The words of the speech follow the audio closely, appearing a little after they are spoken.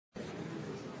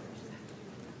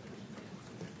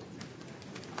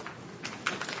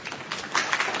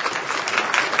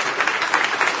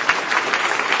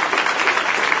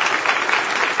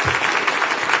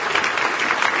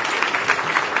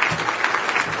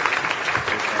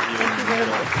Good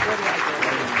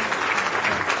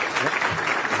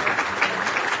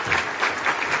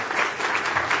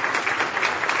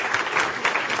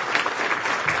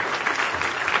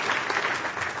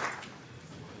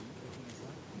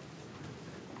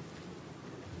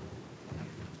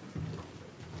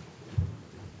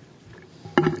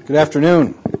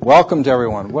afternoon. Welcome to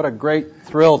everyone. What a great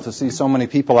thrill to see so many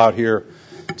people out here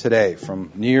today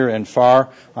from near and far.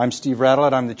 I'm Steve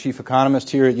Radelet. I'm the chief economist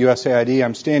here at USAID.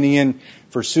 I'm standing in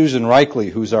for Susan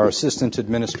Reichley, who's our assistant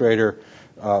administrator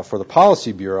for the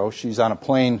Policy Bureau. She's on a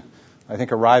plane, I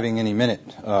think, arriving any minute,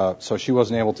 so she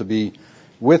wasn't able to be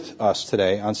with us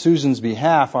today. On Susan's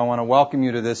behalf, I want to welcome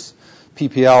you to this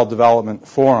PPL Development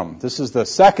Forum. This is the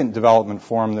second development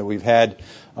forum that we've had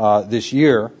this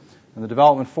year. And the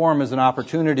Development Forum is an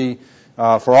opportunity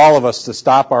for all of us to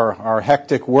stop our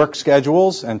hectic work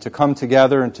schedules and to come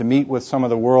together and to meet with some of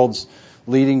the world's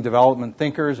leading development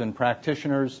thinkers and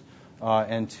practitioners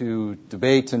and to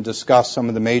debate and discuss some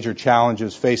of the major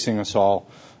challenges facing us all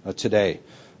today.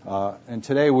 And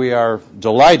today we are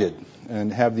delighted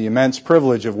and have the immense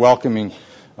privilege of welcoming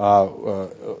to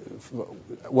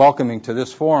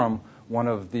this forum one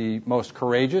of the most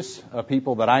courageous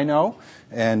people that I know,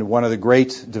 and one of the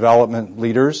great development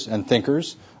leaders and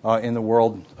thinkers in the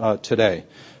world today.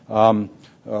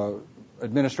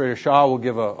 Administrator Shah will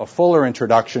give a fuller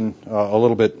introduction a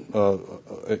little bit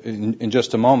in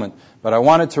just a moment, but I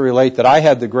wanted to relate that I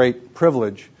had the great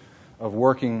privilege of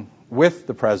working with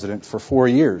the President for 4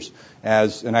 years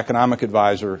as an economic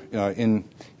advisor in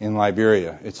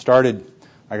Liberia. It started,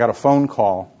 I got a phone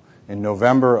call in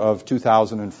November of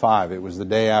 2005. It was the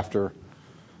day after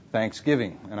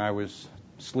Thanksgiving, and I was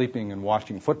sleeping and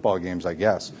watching football games, I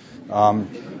guess.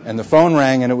 And the phone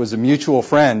rang, and it was a mutual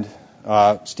friend,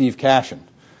 Steve Cashin.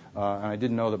 And I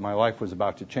didn't know that my life was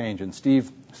about to change. And Steve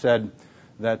said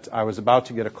that I was about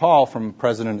to get a call from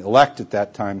President-elect at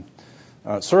that time,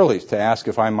 Sirleaf, to ask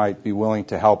if I might be willing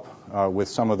to help with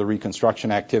some of the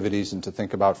reconstruction activities and to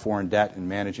think about foreign debt and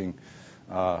managing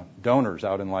donors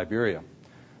out in Liberia.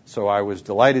 So I was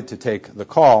delighted to take the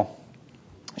call.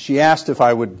 She asked if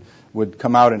I would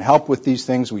come out and help with these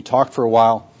things. We talked for a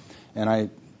while, and I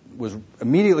was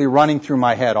immediately running through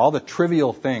my head all the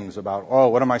trivial things about,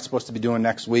 what am I supposed to be doing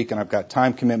next week, and I've got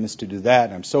time commitments to do that,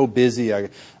 and I'm so busy, I'm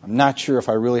not sure if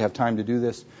I really have time to do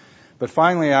this. But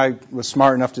finally, I was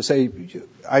smart enough to say,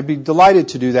 I'd be delighted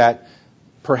to do that.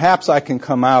 Perhaps I can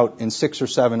come out in 6 or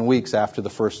 7 weeks after the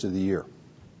first of the year.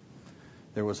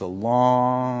 There was a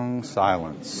long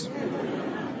silence.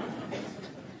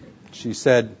 She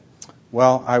said,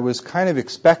 well, I was kind of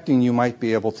expecting you might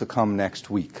be able to come next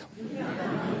week.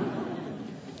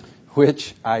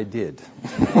 Which I did.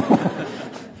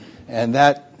 And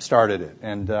that started it.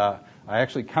 And I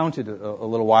actually counted a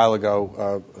little while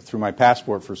ago through my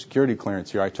passport for security clearance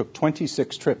here. I took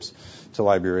 26 trips to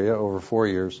Liberia over 4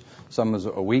 years. Some was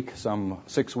a week, some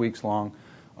 6 weeks long.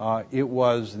 It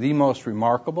was the most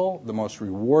remarkable, the most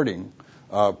rewarding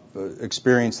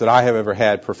experience that I have ever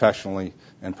had professionally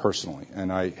and personally.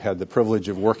 And I had the privilege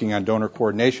of working on donor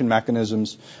coordination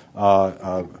mechanisms,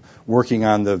 working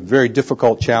on the very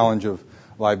difficult challenge of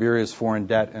Liberia's foreign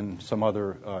debt and some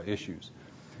other issues.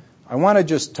 I want to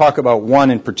just talk about one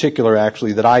in particular,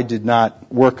 actually, that I did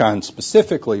not work on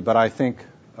specifically, but I think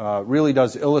really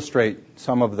does illustrate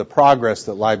some of the progress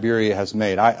that Liberia has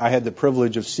made. I had the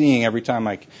privilege of seeing every time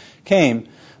I came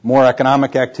more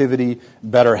economic activity,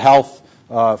 better health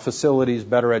facilities,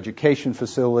 better education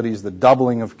facilities, the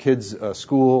doubling of kids'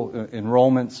 school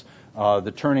enrollments,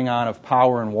 the turning on of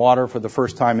power and water for the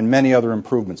first time, and many other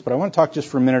improvements. But I want to talk just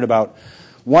for a minute about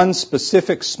one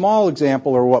specific small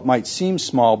example, or what might seem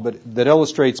small, but that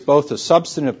illustrates both the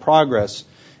substantive progress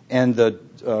and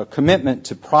the commitment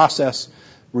to process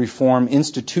reform,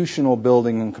 institutional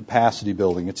building, and capacity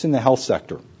building. It's in the health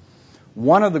sector.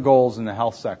 One of the goals in the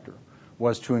health sector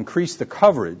was to increase the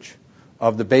coverage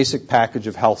of the basic package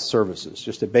of health services,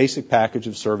 just a basic package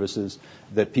of services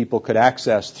that people could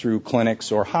access through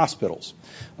clinics or hospitals.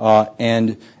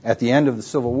 And at the end of the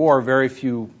Civil War, very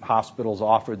few hospitals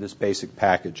offered this basic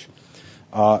package.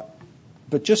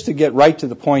 But just to get right to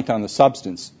the point on the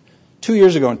substance, 2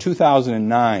 years ago in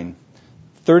 2009,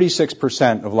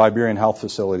 36% of Liberian health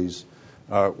facilities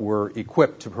were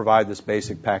equipped to provide this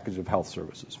basic package of health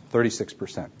services,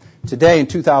 36%. Today, in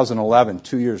 2011,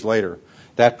 2 years later,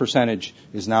 that percentage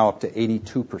is now up to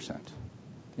 82%.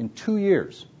 In 2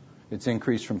 years, it's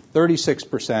increased from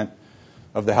 36%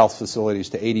 of the health facilities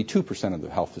to 82% of the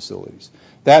health facilities.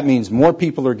 That means more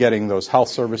people are getting those health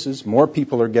services, more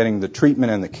people are getting the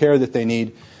treatment and the care that they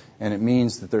need, and it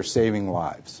means that they're saving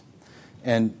lives.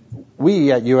 And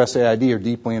we at USAID are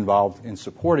deeply involved in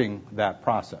supporting that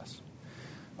process.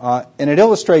 And it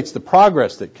illustrates the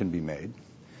progress that can be made,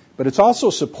 but it's also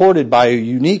supported by a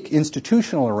unique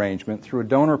institutional arrangement through a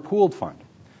donor pooled fund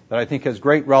that I think has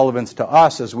great relevance to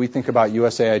us as we think about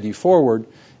USAID Forward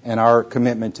and our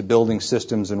commitment to building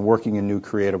systems and working in new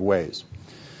creative ways.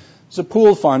 It's a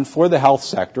pooled fund for the health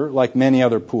sector, like many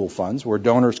other pool funds, where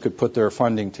donors could put their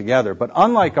funding together. But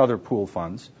unlike other pool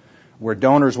funds, where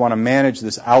donors want to manage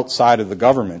this outside of the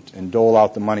government and dole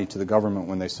out the money to the government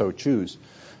when they so choose,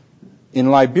 in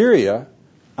Liberia,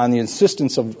 on the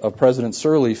insistence of President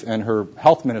Sirleaf and her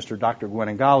health minister, Dr.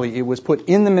 Gwenengali, it was put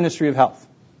in the Ministry of Health,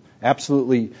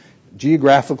 absolutely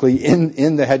geographically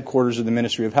in the headquarters of the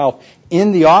Ministry of Health,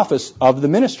 in the office of the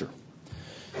minister.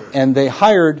 And they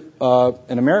hired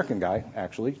an American guy,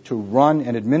 actually, to run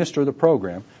and administer the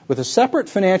program with a separate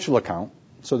financial account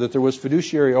so that there was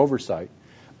fiduciary oversight,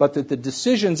 but that the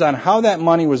decisions on how that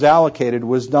money was allocated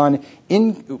was done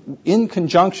in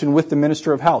conjunction with the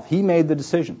Minister of Health. He made the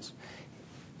decisions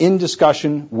in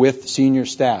discussion with senior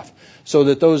staff, so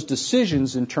that those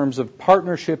decisions in terms of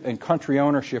partnership and country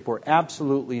ownership were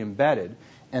absolutely embedded,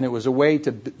 and it was a way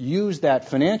to use that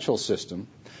financial system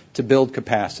to build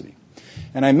capacity.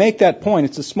 And I make that point,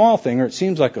 it's a small thing, or it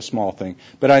seems like a small thing,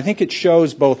 but I think it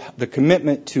shows both the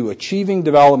commitment to achieving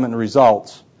development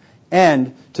results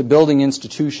and to building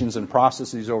institutions and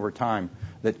processes over time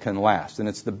that can last. And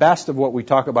it's the best of what we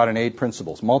talk about in aid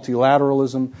principles: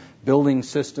 multilateralism, building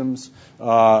systems,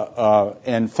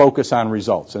 and focus on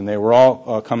results. And they were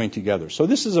all coming together. So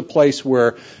this is a place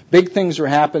where big things are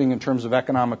happening in terms of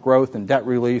economic growth and debt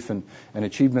relief and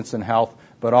achievements in health,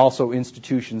 but also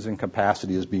institutions and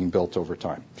capacity is being built over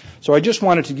time. So I just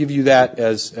wanted to give you that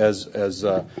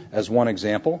as one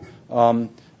example.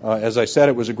 As I said,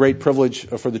 it was a great privilege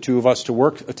for the two of us to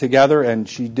work together, and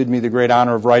she did me the great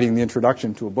honor of writing the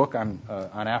introduction to a book on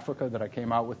Africa that I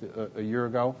came out with a year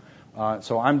ago.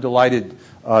 So I'm delighted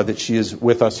that she is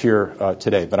with us here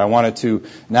today. But I wanted to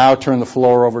now turn the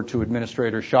floor over to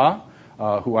Administrator Shah,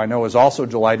 who I know is also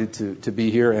delighted to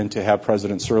be here and to have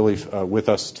President Sirleaf with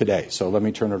us today. So let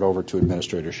me turn it over to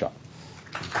Administrator Shah.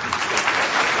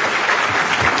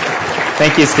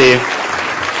 Thank you, Steve.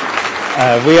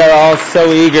 We are all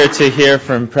so eager to hear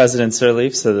from President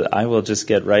Sirleaf, so that I will just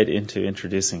get right into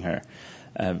introducing her.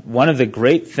 One of the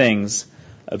great things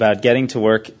about getting to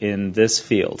work in this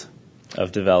field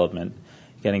of development,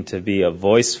 getting to be a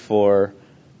voice for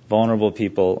vulnerable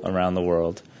people around the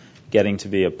world, getting to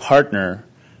be a partner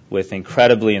with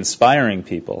incredibly inspiring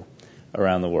people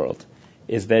around the world,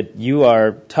 is that you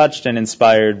are touched and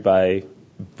inspired by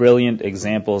brilliant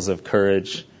examples of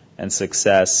courage and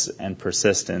success and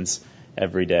persistence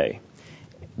every day.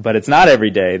 But it's not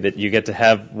every day that you get to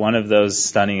have one of those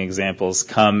stunning examples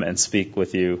come and speak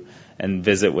with you and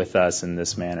visit with us in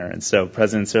this manner. And so,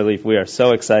 President Sirleaf, we are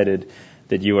so excited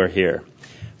that you are here.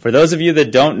 For those of you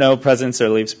that don't know President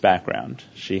Sirleaf's background,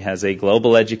 she has a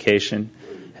global education,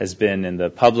 has been in the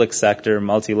public sector,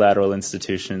 multilateral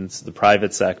institutions, the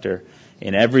private sector,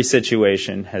 in every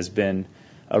situation, has been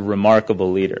a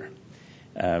remarkable leader.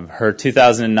 Her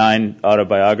 2009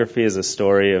 autobiography is a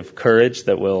story of courage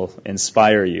that will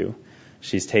inspire you.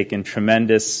 She's taken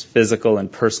tremendous physical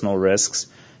and personal risks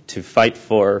to fight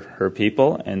for her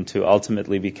people and to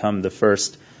ultimately become the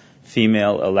first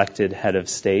female elected head of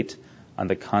state on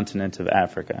the continent of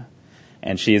Africa.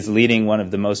 And she is leading one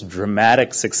of the most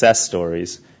dramatic success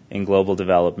stories in global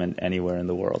development anywhere in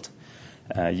the world.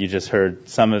 You just heard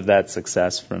some of that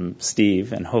success from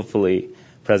Steve, and hopefully,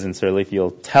 President Sirleaf, you'll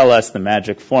tell us the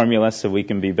magic formula so we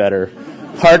can be better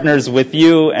partners with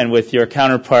you and with your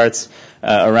counterparts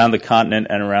around the continent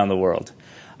and around the world.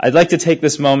 I'd like to take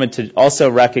this moment to also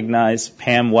recognize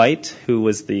Pam White, who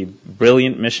was the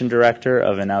brilliant mission director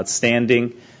of an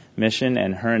outstanding mission,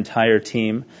 and her entire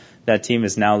team. That team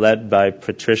is now led by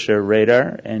Patricia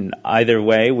Radar, and either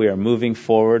way, we are moving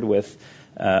forward with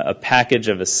a package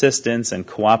of assistance and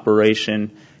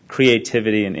cooperation,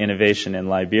 creativity, and innovation in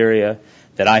Liberia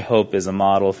that I hope is a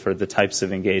model for the types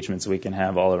of engagements we can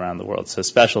have all around the world. So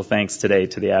special thanks today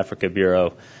to the Africa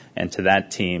Bureau and to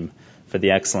that team for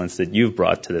the excellence that you've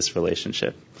brought to this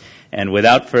relationship. And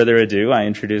without further ado, I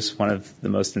introduce one of the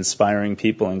most inspiring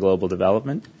people in global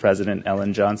development, President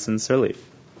Ellen Johnson Sirleaf.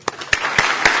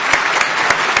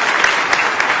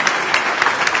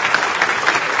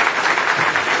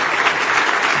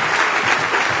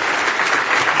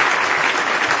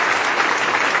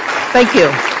 Thank you.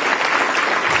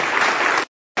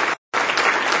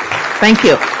 Thank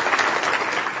you.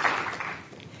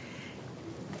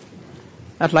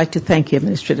 I'd like to thank you,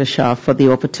 Administrator Shah, for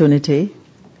the opportunity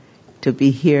to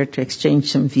be here to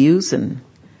exchange some views. And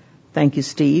thank you,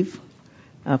 Steve,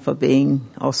 for being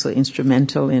also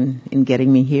instrumental in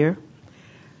getting me here.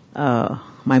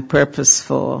 My purpose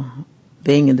for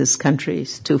being in this country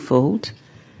is twofold.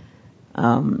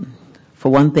 For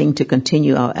one thing, to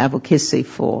continue our advocacy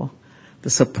for the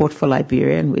support for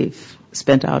Liberia, and we've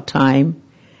spent our time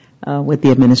with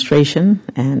the administration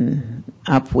and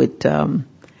up with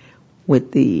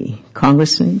the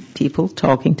congressmen, people,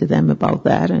 talking to them about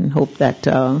that, and hope that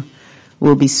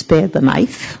we'll be spared the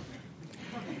knife.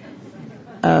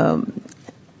 And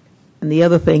the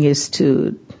other thing is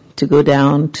to go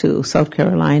down to South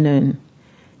Carolina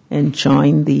and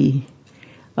join the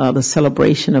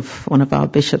celebration of one of our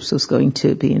bishops who's going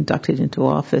to be inducted into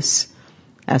office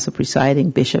as a presiding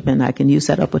bishop, and I can use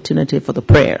that opportunity for the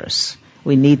prayers.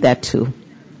 We need that too.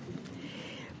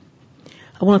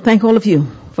 I want to thank all of you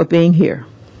for being here,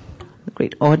 the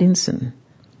great audience, and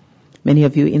many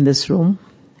of you in this room.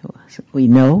 We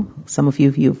know some of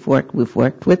you we've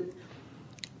worked with.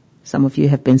 Some of you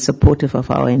have been supportive of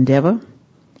our endeavor.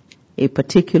 A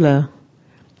particular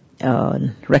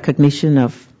recognition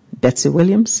of Betsy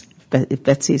Williams, if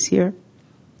Betsy is here.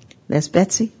 There's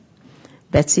Betsy.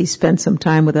 Betsy spent some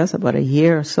time with us, about a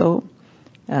year or so,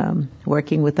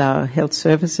 working with our health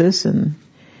services, and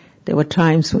there were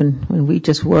times when we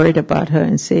just worried about her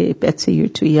and say, Betsy, you're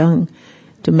too young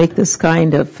to make this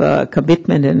kind of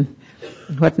commitment and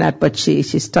whatnot, but she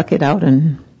stuck it out,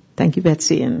 and thank you,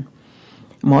 Betsy. And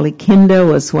Molly Kinder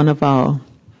was one of our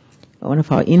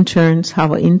interns,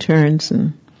 Howard interns,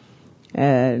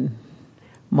 and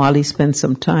Molly spent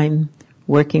some time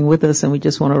working with us, and we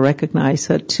just want to recognize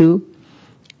her too.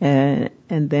 And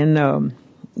then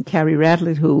Carrie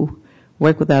Radelet, who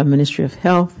worked with our Ministry of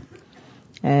Health,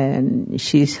 and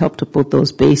she's helped to put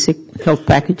those basic health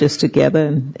packages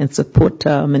together and support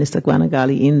Minister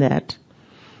Gwanagali in that.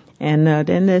 And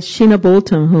then there's Sheena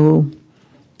Bolton, who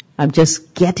I'm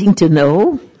just getting to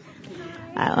know.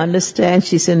 I understand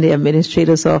she's in the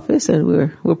administrator's office, and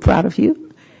we're proud of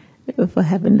you for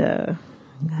having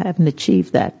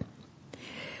achieved that.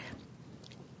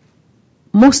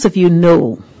 Most of you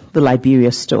know the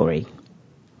Liberia story.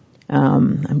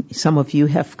 Some of you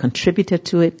have contributed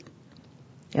to it.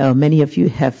 Many of you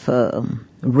have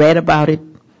read about it.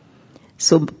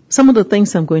 So some of the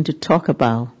things I'm going to talk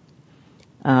about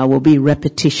will be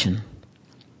repetition.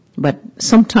 But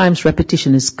sometimes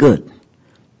repetition is good.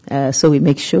 So we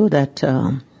make sure that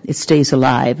it stays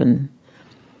alive. And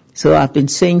so I've been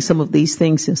saying some of these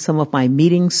things in some of my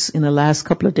meetings in the last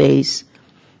couple of days,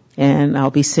 and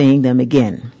I'll be saying them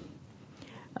again.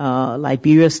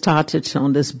 Liberia started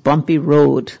on this bumpy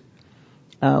road,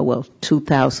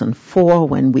 2004,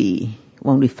 when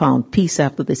we found peace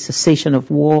after the cessation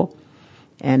of war,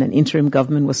 and an interim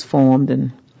government was formed,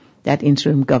 and that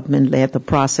interim government led the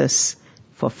process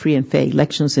for free and fair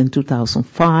elections in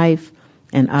 2005,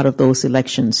 and out of those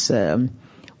elections,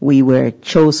 we were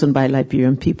chosen by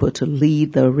Liberian people to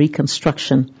lead the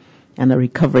reconstruction and the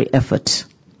recovery effort.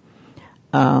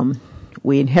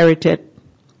 We inherited,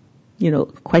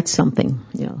 quite something,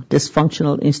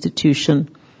 dysfunctional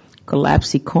institution,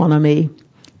 collapsed economy,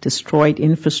 destroyed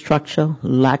infrastructure,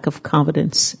 lack of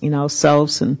confidence in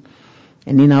ourselves and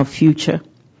in our future.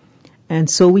 And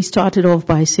so we started off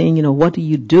by saying, what do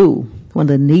you do when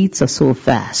the needs are so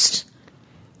vast?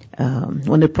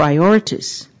 When the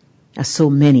priorities are so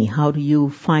many, how do you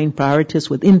find priorities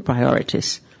within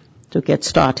priorities to get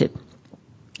started?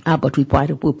 But we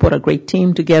put a great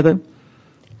team together.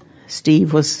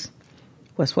 Steve was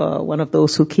one of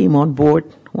those who came on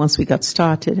board once we got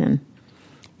started,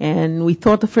 and we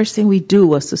thought the first thing we do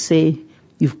was to say,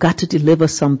 you've got to deliver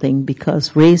something,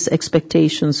 because raised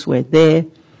expectations were there.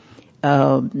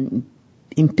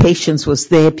 Impatience was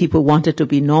there. People wanted to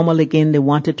be normal again. They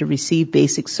wanted to receive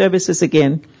basic services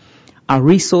again. Our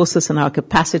resources and our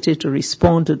capacity to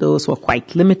respond to those were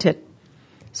quite limited.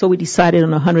 So we decided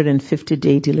on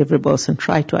 150-day deliverables and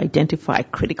tried to identify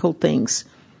critical things,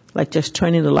 like just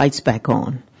turning the lights back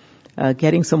on,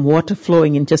 getting some water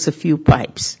flowing in just a few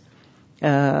pipes,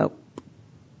 trying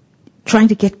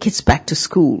to get kids back to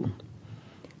school.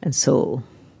 And so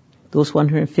those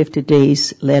 150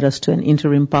 days led us to an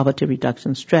interim poverty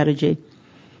reduction strategy.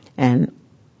 And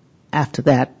after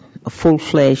that,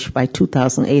 by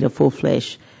 2008, a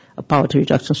full-fledged poverty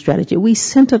reduction strategy. We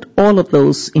centered all of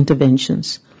those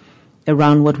interventions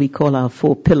around what we call our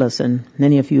 4 pillars, and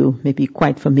many of you may be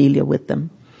quite familiar with them.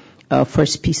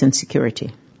 First, peace and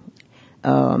security.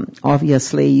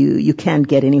 Obviously, you can't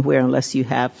get anywhere unless you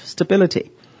have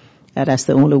stability. That's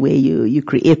the only way you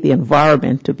create the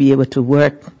environment to be able to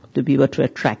work, to be able to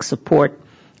attract support,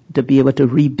 to be able to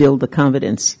rebuild the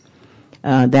confidence.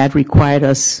 That required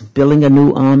us building a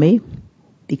new army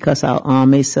because our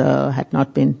armies had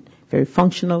not been very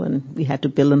functional, and we had to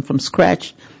build them from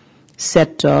scratch,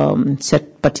 set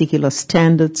particular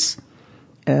standards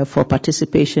for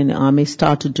participation in the army,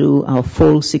 start to do our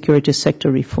full security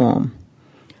sector reform.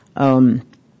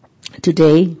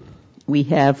 Today, we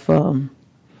have a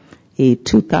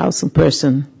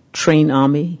 2,000-person trained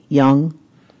army, young,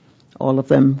 all of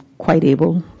them quite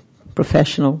able,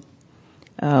 professional,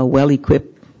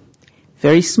 well-equipped,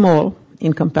 very small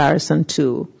in comparison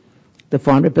to the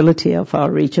vulnerability of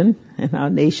our region and our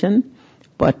nation,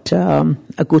 but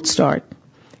a good start.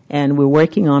 And we're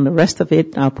working on the rest of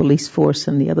it, our police force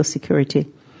and the other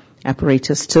security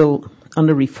apparatus still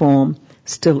under reform,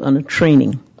 still under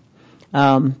training.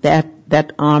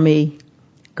 That army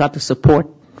got the support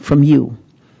from you,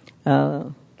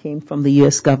 came from the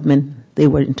U.S. government. They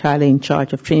were entirely in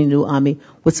charge of training the new army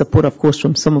with support, of course,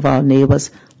 from some of our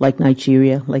neighbors like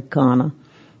Nigeria, like Ghana,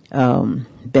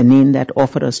 Benin, that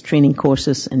offered us training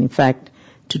courses. And in fact,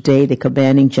 today the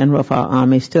commanding general of our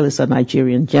army still is a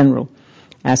Nigerian general,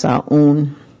 as our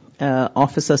own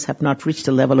officers have not reached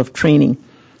the level of training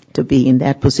to be in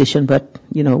that position, but,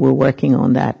 we're working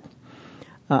on that.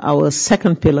 Our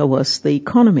second pillar was the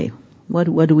economy.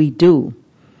 What do we do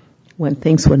when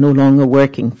things were no longer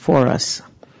working for us?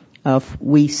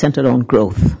 We centered on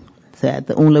growth. That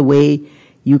the only way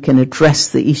you can address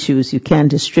the issues, you can't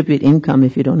distribute income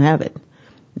if you don't have it.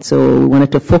 So we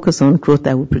wanted to focus on growth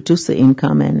that would produce the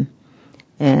income,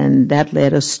 and that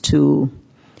led us to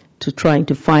trying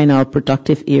to find our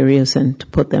productive areas and to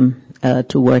put them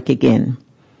to work again.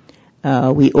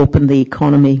 We opened the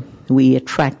economy. We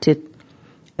attracted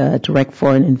direct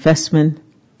foreign investment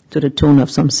to the tune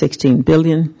of some $16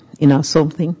 billion in our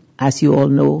something. As you all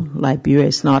know, Liberia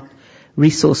is not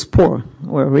resource poor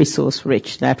or resource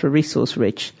rich, natural resource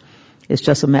rich. It's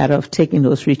just a matter of taking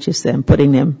those riches and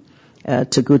putting them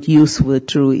to good use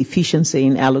through efficiency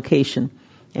in allocation,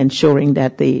 ensuring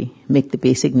that they make the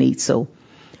basic needs. So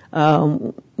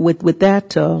with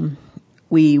that,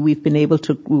 we've been able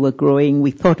to, we were growing. We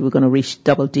thought we were going to reach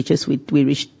double digits. We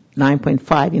reached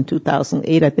 9.5 in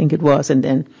 2008, I think it was, and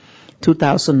then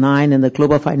 2009, and the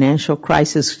global financial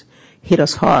crisis hit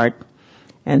us hard,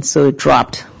 and so it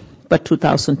dropped. But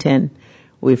 2010,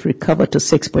 we've recovered to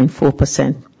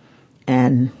 6.4%,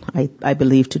 and I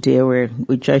believe today we're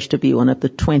judged to be one of the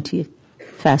 20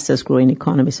 fastest growing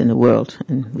economies in the world,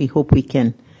 and we hope we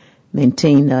can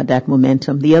maintain that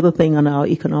momentum. The other thing on our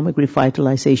economic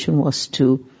revitalization was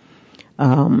to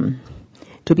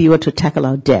be able to tackle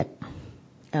our debt.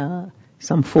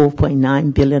 Some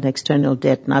 4.9 billion external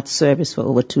debt not serviced for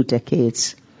over 2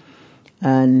 decades.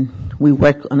 And we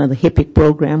work on the HIPIC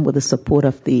program with the support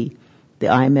of the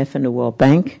IMF and the World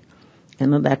Bank.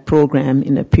 And on that program,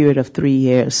 in a period of 3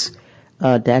 years,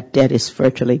 that debt is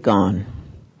virtually gone.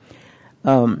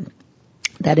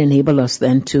 That enabled us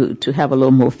then to have a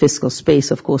little more fiscal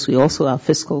space. Of course, our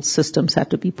fiscal systems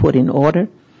had to be put in order.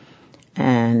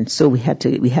 And so we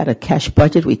had a cash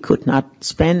budget we could not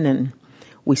spend, and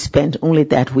we spent only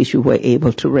that which we were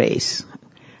able to raise.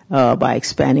 By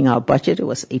expanding our budget, it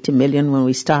was $80 million when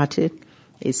we started.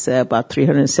 It's about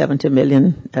 $370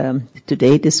 million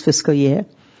today, this fiscal year.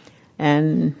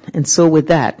 And so with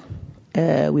that,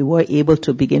 we were able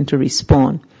to begin to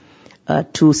respond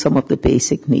to some of the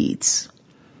basic needs.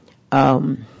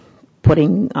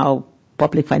 Putting our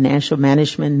public financial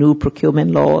management, new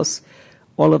procurement laws,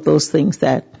 all of those things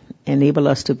that enable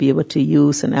us to be able to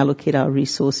use and allocate our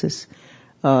resources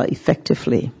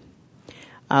effectively.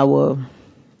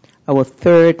 Our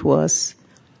third was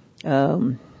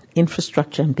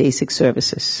infrastructure and basic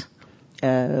services,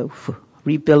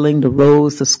 rebuilding the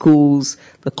roads, the schools,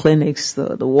 the clinics,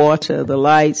 the water, the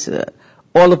lights,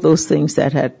 all of those things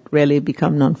that had really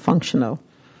become non-functional.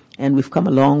 And we've come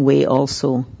a long way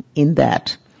also in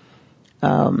that.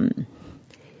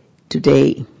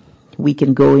 Today, we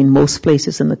can go in most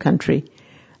places in the country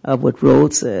with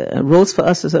roads. Roads for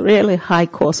us is a really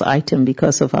high-cost item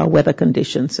because of our weather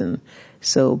conditions, and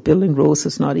so building roads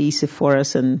is not easy for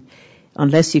us. And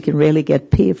unless you can really get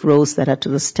paved roads that are to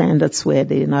the standards where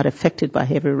they're not affected by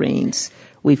heavy rains,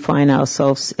 we find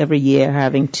ourselves every year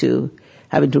having to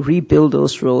rebuild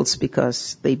those roads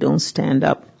because they don't stand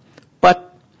up.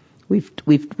 But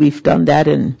we've done that,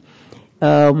 and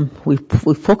we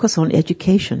focus on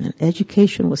education. And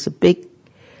education was a big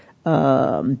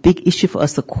issue for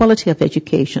us, the quality of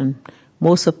education.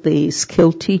 Most of the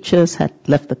skilled teachers had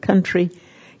left the country.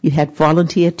 You had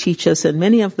volunteer teachers, and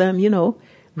many of them,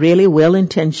 really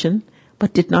well-intentioned,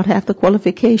 but did not have the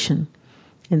qualification.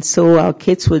 And so our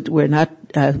kids were not,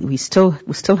 we still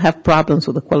have problems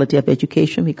with the quality of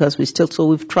education because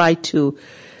we've tried to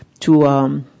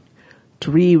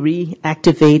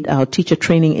reactivate our teacher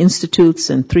training institutes,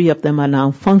 and 3 of them are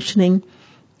now functioning.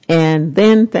 And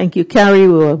then, thank you, Carrie,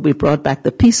 we brought back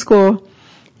the Peace Corps,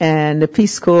 and the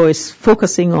Peace Corps is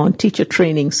focusing on teacher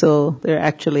training, so they're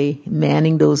actually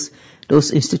manning those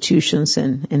institutions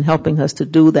and helping us to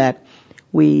do that.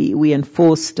 We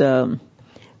enforced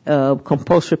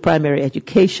compulsory primary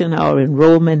education. Our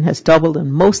enrollment has doubled,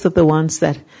 and most of the ones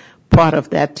that part of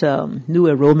that new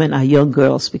enrollment are young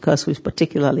girls, because we've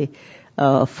particularly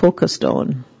focused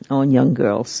on young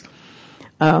girls.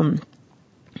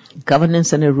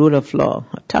 Governance and the rule of law,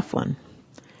 a tough one.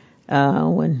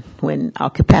 When our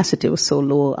capacity was so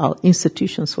low, our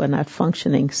institutions were not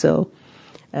functioning. So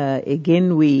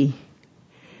again, we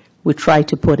tried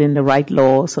to put in the right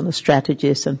laws and the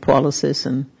strategies and policies,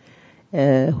 and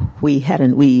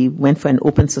we went for an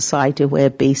open society where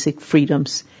basic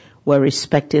freedoms were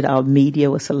respected. Our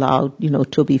media was allowed,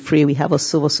 to be free. We have a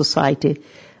civil society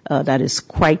that is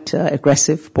quite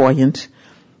aggressive, buoyant,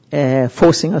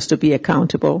 forcing us to be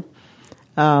accountable.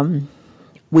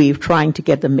 We're trying to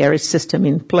get the merit system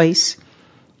in place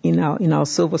in our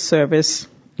civil service,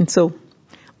 and so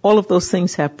all of those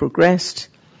things have progressed.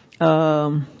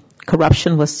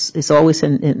 Corruption is always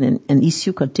an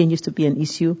issue, continues to be an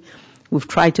issue. We've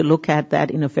tried to look at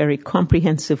that in a very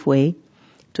comprehensive way,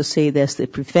 to say there's the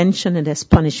prevention and there's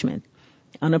punishment.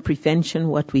 Under prevention,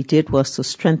 what we did was to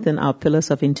strengthen our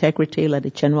pillars of integrity, like the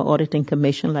General Auditing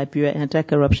Commission, Liberia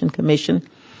Anti-Corruption Commission,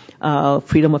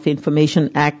 Freedom of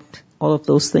Information Act, all of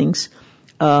those things.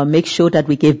 Make sure that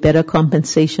we give better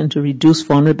compensation to reduce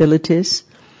vulnerabilities.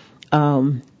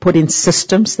 Put in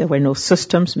systems. There were no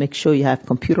systems. Make sure you have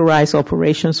computerized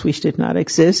operations, which did not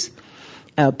exist.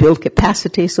 Build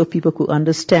capacity so people could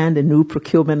understand the new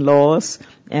procurement laws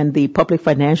and the public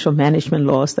financial management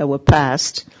laws that were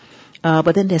passed.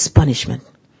 But then there's punishment.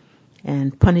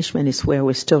 And punishment is where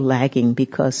we're still lagging,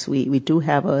 because we do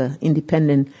have an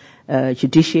independent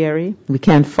judiciary. We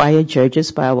can't fire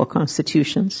judges by our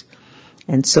constitutions.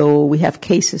 And so we have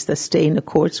cases that stay in the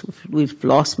courts. We've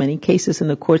lost many cases in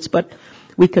the courts, but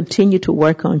we continue to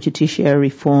work on judiciary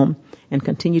reform and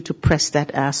continue to press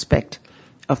that aspect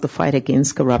of the fight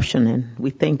against corruption. And we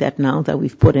think that now that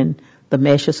we've put in the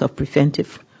measures of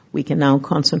preventive, we can now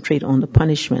concentrate on the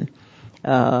punishment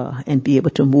and be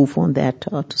able to move on that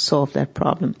to solve that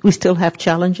problem. We still have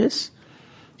challenges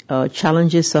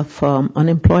of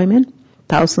unemployment,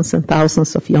 thousands and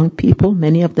thousands of young people,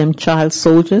 many of them child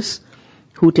soldiers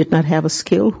who did not have a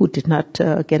skill, who did not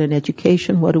get an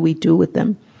education. What do we do with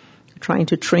them? Trying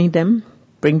to train them,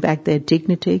 bring back their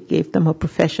dignity, give them a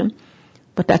profession.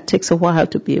 But that takes a while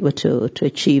to be able to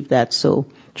achieve that. So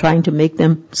trying to make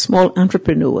them small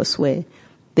entrepreneurs where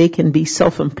they can be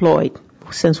self-employed,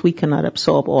 since we cannot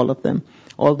absorb all of them.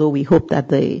 Although we hope that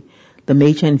the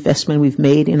major investment we've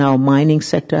made in our mining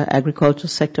sector, agriculture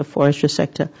sector, forestry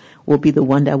sector will be the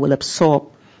one that will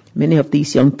absorb many of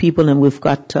these young people. And we've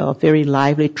got very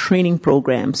lively training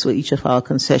programs for each of our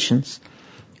concessions.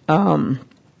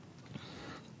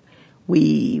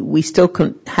 We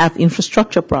still have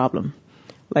infrastructure problem.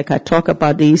 Like I talk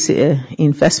about these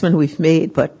investment we've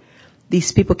made, but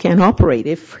these people can't operate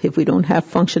if we don't have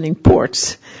functioning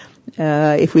ports,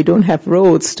 if we don't have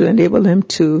roads to enable them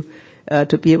to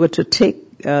be able to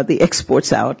take the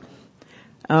exports out.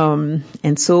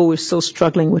 And so we're still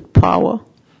struggling with power,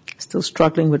 still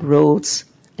struggling with roads,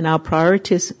 and our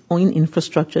priorities on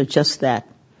infrastructure are just that.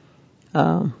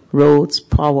 Roads,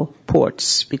 power,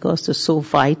 ports, because they're so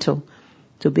vital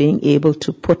to being able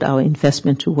to put our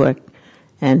investment to work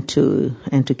and to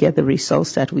get the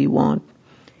results that we want.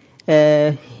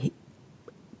 There's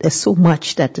so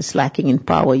much that is lacking in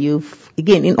power.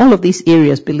 Again, in all of these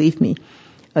areas, believe me,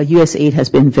 USAID has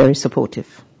been very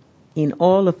supportive. In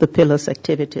all of the pillars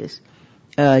activities,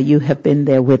 you have been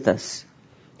there with us.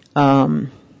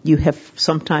 You have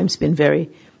sometimes been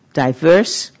very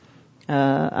diverse.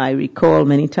 I recall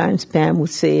many times Pam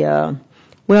would say,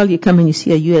 well, you come and you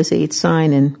see a USAID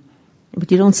sign,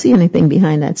 but you don't see anything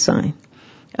behind that sign.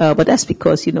 But that's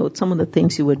because, some of the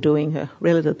things you were doing are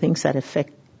really the things that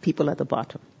affect people at the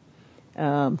bottom.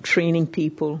 Training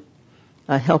people,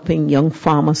 helping young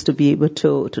farmers to be able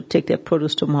to take their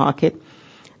produce to market.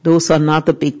 Those are not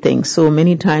the big things. So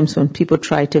many times when people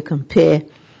try to compare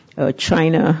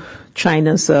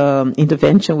China's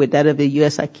intervention with that of the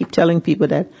U.S., I keep telling people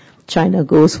that China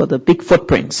goes for the big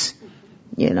footprints,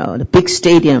 the big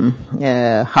stadium,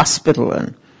 hospital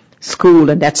and school,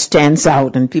 and that stands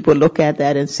out. And people look at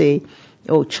that and say,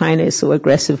 oh, China is so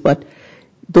aggressive. But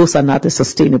those are not the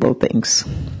sustainable things.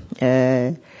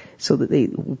 So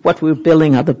what we're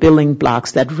building are the building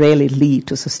blocks that really lead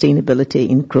to sustainability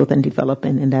in growth and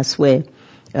development, and that's where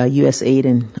USAID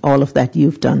and all of that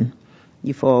you've done.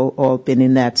 You've all been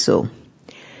in that. So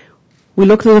we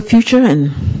look to the future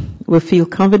and we feel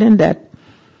confident that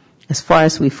as far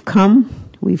as we've come,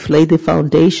 we've laid the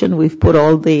foundation, we've put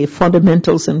all the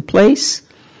fundamentals in place,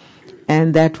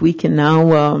 and that we can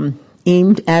now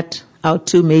aim at our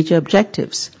two major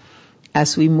objectives.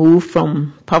 As we move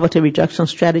from poverty reduction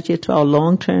strategy to our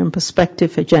long-term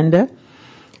perspective agenda,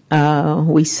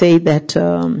 we say that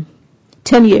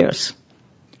 10 years,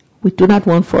 we do not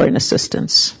want foreign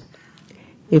assistance.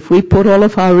 If we put all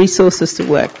of our resources to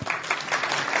work,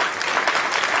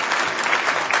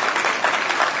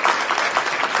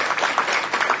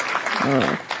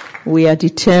 we are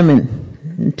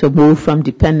determined to move from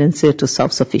dependency to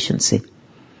self-sufficiency.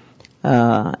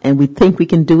 And we think we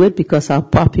can do it because our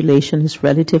population is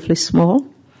relatively small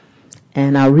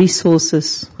and our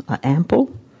resources are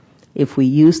ample. If we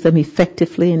use them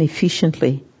effectively and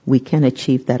efficiently, we can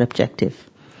achieve that objective.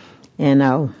 And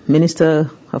our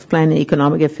Minister of Planning and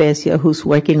Economic Affairs here, who's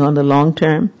working on the long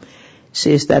term,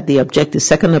 says that the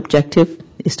second objective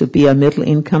is to be a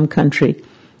middle-income country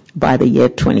by the year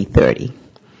 2030.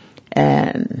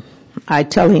 And I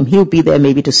tell him he'll be there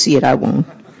maybe to see it, I won't.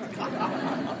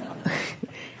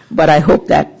 But I hope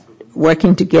that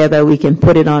working together we can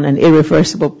put it on an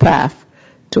irreversible path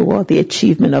toward the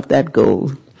achievement of that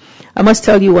goal. I must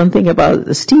tell you one thing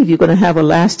about Steve. You're going to have a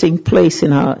lasting place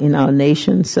in our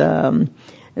nation's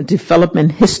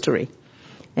development history.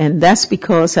 And that's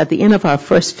because at the end of our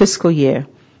first fiscal year,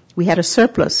 we had a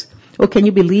surplus. Oh, can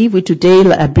you believe today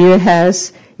Liberia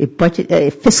has a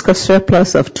fiscal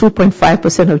surplus of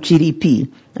 2.5% of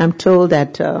GDP? I'm told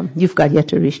that you've got yet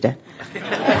to reach that.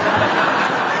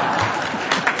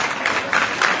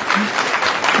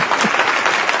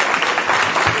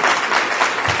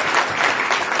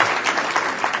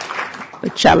 The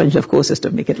challenge, of course, is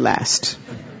to make it last.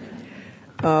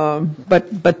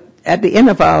 But at the end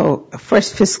of our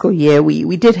first fiscal year,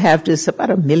 we did have just about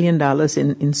 $1 million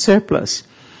in surplus.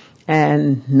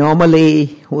 And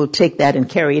normally we'll take that and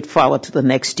carry it forward to the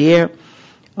next year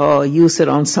or use it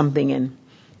on something.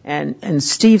 And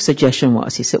Steve's suggestion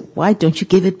was, he said, why don't you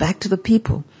give it back to the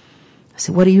people? I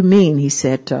said, what do you mean? He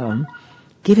said,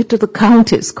 give it to the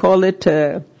counties. Call it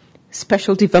a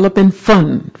special development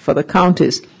fund for the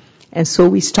counties. And so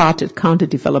we started County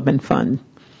Development Fund.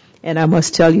 And I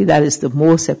must tell you that is the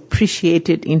most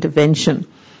appreciated intervention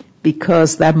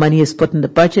because that money is put in the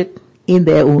budget in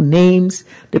their own names.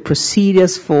 The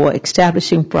procedures for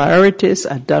establishing priorities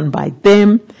are done by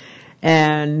them,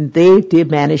 and they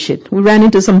manage it. We ran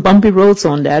into some bumpy roads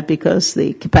on that because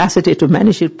the capacity to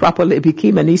manage it properly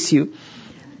became an issue.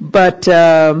 But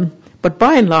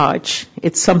by and large,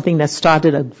 it's something that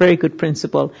started a very good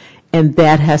principle, and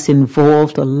that has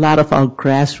involved a lot of our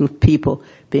grassroots people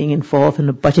being involved in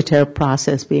the budgetary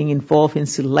process, being involved in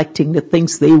selecting the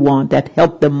things they want that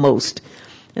help them most.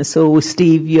 And so,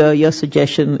 Steve, your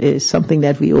suggestion is something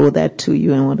that we owe that to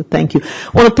you, and I want to thank you. I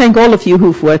want to thank all of you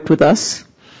who've worked with us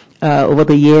over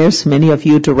the years, many of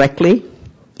you directly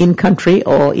in country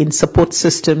or in support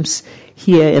systems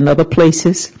here and other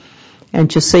places.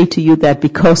 And just say to you that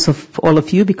because of all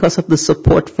of you, because of the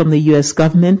support from the U.S.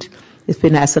 government, it's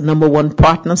been as a number one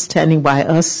partner standing by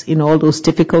us in all those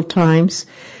difficult times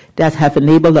that have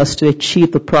enabled us to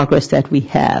achieve the progress that we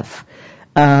have.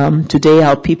 Today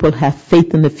our people have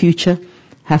faith in the future,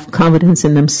 have confidence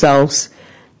in themselves,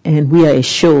 and we are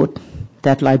assured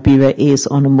that Liberia is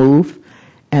on the move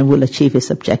and will achieve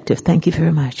its objective. Thank you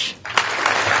very much.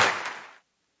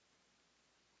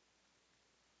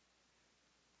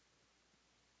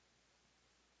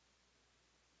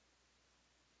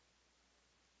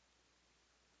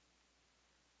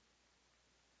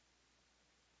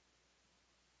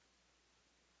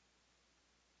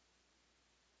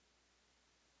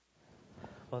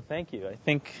 Well, thank you. I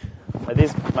think, are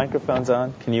these microphones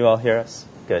on? Can you all hear us?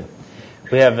 Good.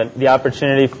 We have the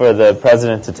opportunity for the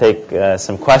President to take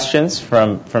some questions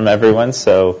from everyone,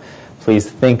 so please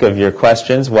think of your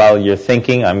questions. While you're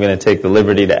thinking, I'm going to take the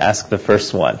liberty to ask the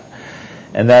first one.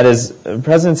 And that is,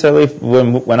 President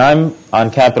Sirleaf, when I'm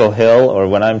on Capitol Hill or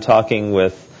when I'm talking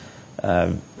with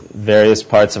various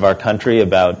parts of our country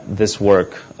about this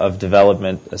work of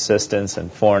development assistance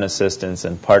and foreign assistance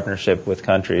and partnership with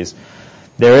countries,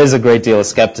 there is a great deal of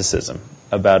skepticism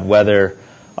about whether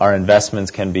our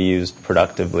investments can be used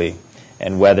productively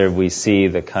and whether we see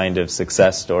the kind of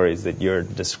success stories that you're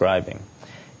describing.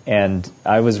 And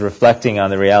I was reflecting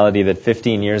on the reality that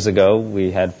 15 years ago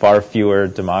we had far fewer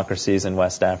democracies in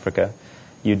West Africa,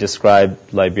 You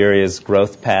described Liberia's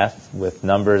growth path with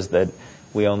numbers that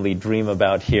we only dream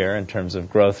about here in terms of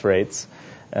growth rates,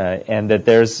 and that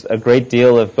there's a great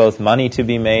deal of both money to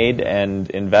be made and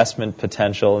investment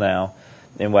potential now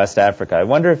in West Africa. I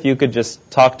wonder if you could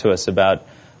just talk to us about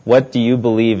what do you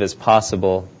believe is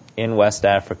possible in West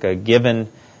Africa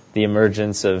given the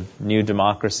emergence of new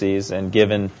democracies and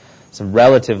given some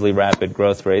relatively rapid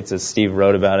growth rates, as Steve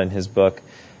wrote about in his book.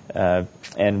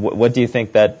 And what do you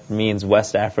think that means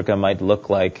West Africa might look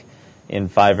like in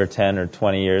 5 or 10 or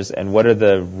 20 years? And what are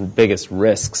the biggest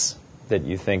risks that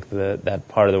you think that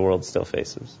part of the world still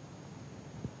faces?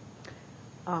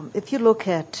 If you look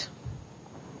at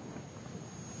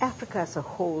Africa as a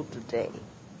whole today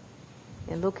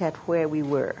and look at where we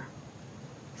were,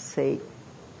 say,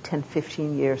 10,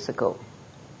 15 years ago,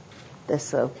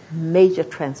 there's a major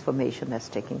transformation that's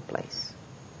taking place.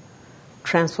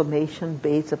 Transformation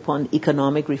based upon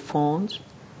economic reforms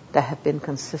that have been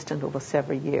consistent over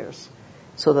several years.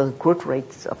 So the growth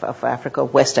rates of Africa,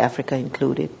 West Africa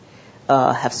included,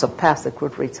 have surpassed the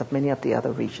growth rates of many of the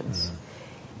other regions.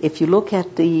 Mm-hmm. If you look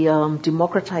at the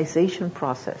democratization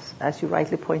process, as you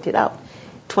rightly pointed out,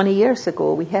 20 years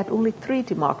ago we had only 3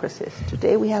 democracies.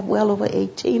 Today we have well over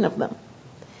 18 of them.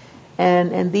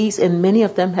 And many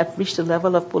of them have reached a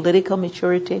level of political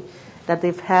maturity that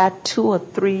they've had 2 or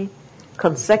 3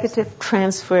 consecutive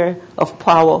transfer of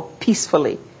power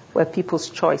peacefully, where people's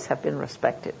choice have been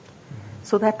respected.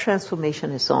 So that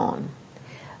transformation is on.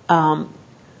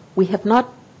 We have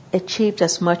not achieved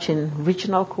as much in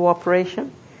regional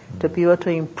cooperation to be able to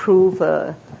improve,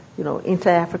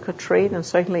 inter-Africa trade, and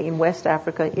certainly in West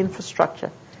Africa,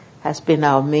 infrastructure has been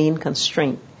our main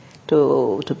constraint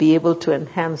to be able to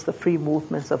enhance the free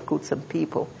movements of goods and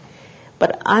people.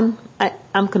 But I'm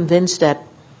convinced that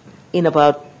in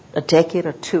about a decade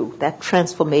or 2, that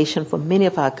transformation for many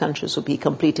of our countries will be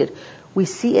completed. We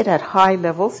see it at high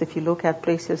levels. If you look at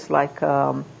places like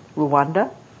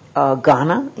Rwanda,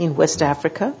 Ghana in West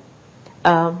Africa,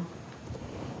 the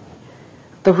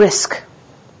risk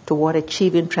toward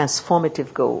achieving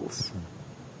transformative goals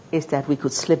is that we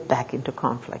could slip back into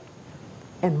conflict.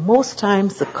 And most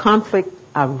times the conflict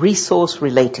are resource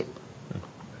related.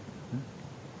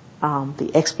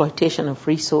 The exploitation of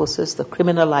resources, the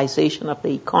criminalization of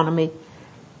the economy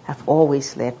have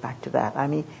always led back to that. I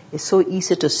mean, it's so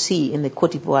easy to see in the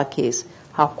Cote d'Ivoire case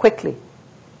how quickly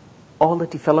all the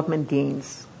development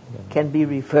gains can be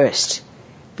reversed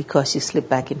because you slip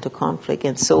back into conflict.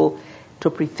 And so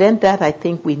to prevent that, I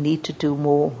think we need to do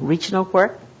more regional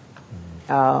work.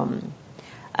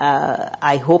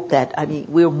 I hope that,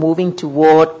 we're moving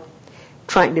toward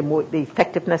trying to the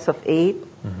effectiveness of aid,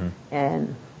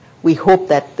 and we hope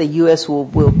that the U.S.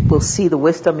 will see the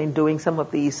wisdom in doing some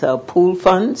of these pool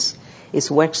funds.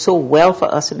 It's worked so well for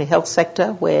us in the health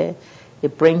sector, where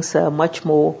it brings much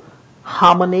more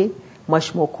harmony,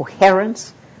 much more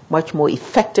coherence, much more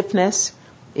effectiveness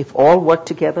if all work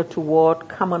together toward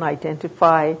common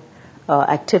identified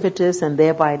activities and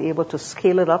thereby able to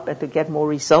scale it up and to get more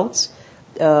results.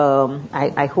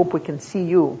 I hope we can see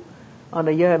you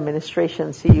under your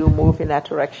administration, see you move in that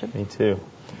direction. Me too.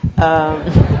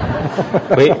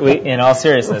 We, in all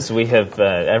seriousness, we have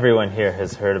everyone here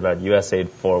has heard about USAID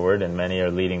Forward, and many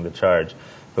are leading the charge.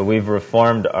 But we've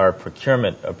reformed our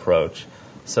procurement approach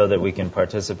so that we can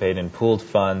participate in pooled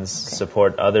funds,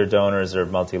 support other donors or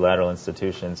multilateral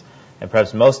institutions, and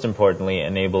perhaps most importantly,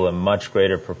 enable a much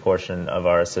greater proportion of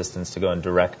our assistance to go in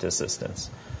direct assistance.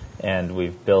 And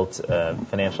we've built a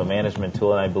financial management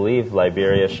tool, and I believe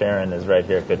Liberia, Sharon is right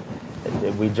here.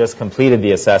 We just completed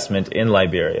the assessment in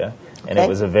Liberia, and it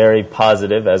was a very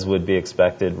positive, as would be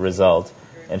expected, result.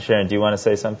 And Sharon, do you want to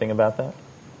say something about that?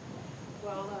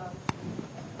 Well,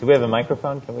 do we have a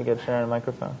microphone? Can we get Sharon a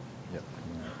microphone? Yep.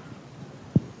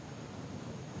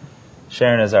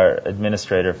 Sharon is our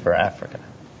administrator for Africa.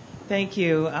 Thank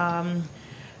you.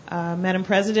 Madam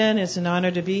President, it's an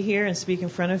honor to be here and speak in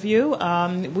front of you.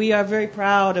 We are very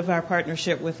proud of our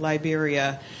partnership with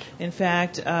Liberia. In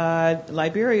fact,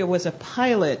 Liberia was a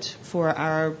pilot for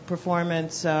our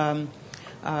performance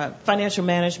financial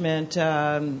management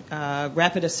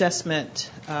rapid assessment.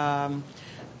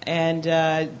 And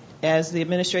as the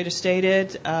administrator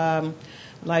stated,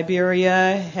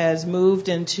 Liberia has moved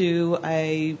into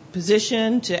a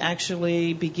position to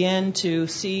actually begin to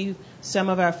see some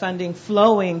of our funding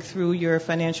flowing through your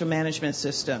financial management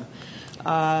system.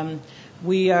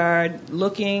 We are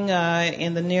looking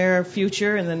in the near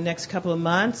future, in the next couple of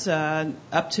months,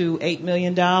 up to $8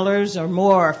 million or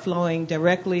more flowing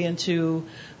directly into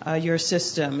your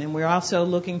system. And we're also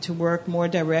looking to work more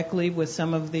directly with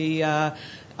some of the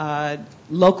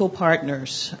local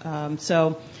partners.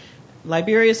 So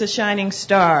Liberia is a shining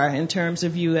star in terms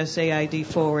of USAID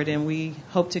Forward, and we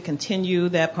hope to continue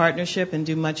that partnership and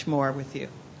do much more with you.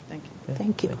 Thank you.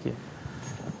 Thank you. Thank you.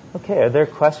 Okay, are there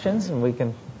questions? And we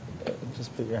can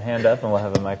just put your hand up and we'll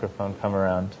have a microphone come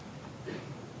around.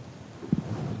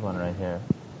 There's one right here,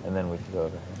 and then we can go over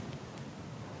here.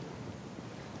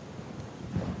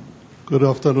 Good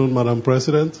afternoon, Madam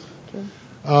President.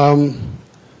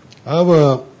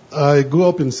 I grew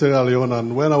up in Sierra Leone,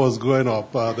 and when I was growing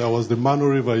up, there was the Manu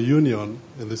River Union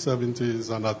in the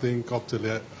 70s and I think up to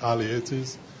the early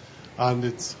 80s. And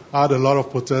it had a lot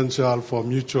of potential for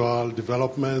mutual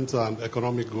development and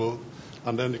economic growth.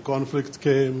 And then the conflict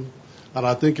came, and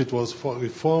I think it was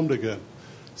reformed again.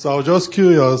 So I was just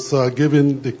curious,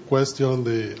 given the question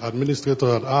the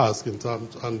administrator had asked in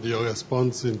terms, and your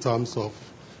response in terms of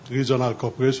regional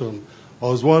cooperation, I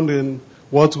was wondering,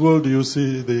 what role do you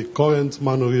see the current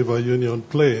Manu River Union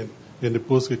playing in the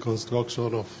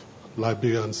post-reconstruction of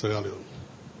Liberia and Sierra Leone?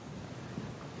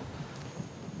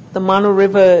 The Manu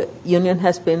River Union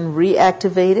has been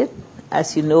reactivated.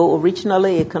 As you know,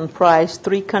 originally it comprised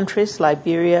 3 countries,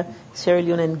 Liberia, Sierra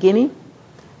Leone, and Guinea.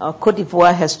 Cote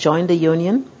d'Ivoire has joined the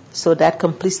union, so that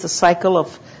completes the cycle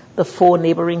of the 4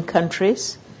 neighboring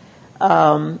countries.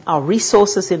 Our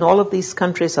resources in all of these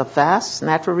countries are vast.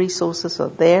 Natural resources are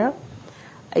there.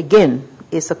 Again,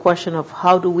 it's a question of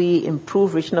how do we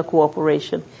improve regional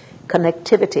cooperation,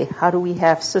 connectivity, how do we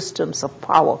have systems of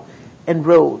power and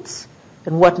roads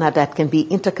and whatnot that can be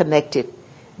interconnected.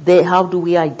 How do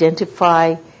we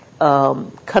identify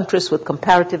countries with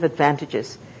comparative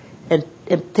advantages and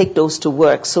take those to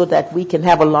work so that we can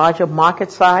have a larger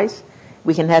market size,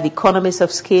 we can have economies of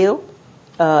scale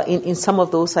in some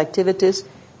of those activities,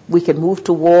 we can move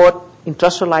toward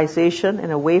industrialization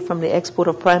and away from the export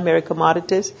of primary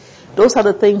commodities. Those are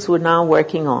the things we're now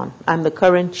working on. I'm the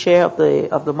current chair of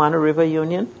the Manu River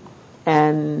Union,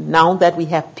 and now that we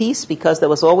have peace, because there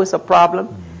was always a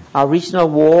problem, a regional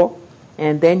war,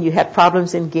 and then you had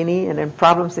problems in Guinea and then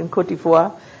problems in Cote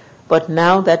d'Ivoire, but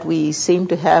now that we seem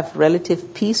to have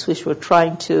relative peace, which we're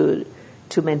trying to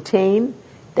maintain,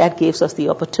 that gives us the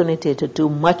opportunity to do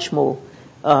much more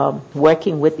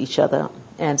working with each other.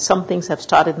 And some things have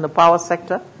started in the power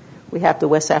sector. We have the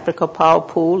West Africa Power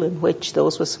Pool, in which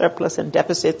those with surplus and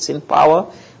deficits in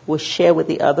power will share with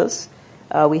the others.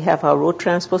 We have our road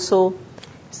transport. So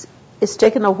it's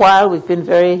taken a while. We've been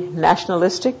very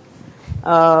nationalistic.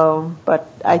 But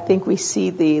I think we see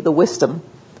the wisdom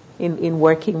in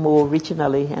working more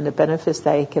regionally and the benefits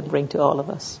that it can bring to all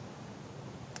of us.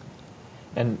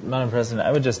 And, Madam President, I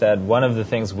would just add, one of the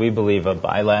things we believe a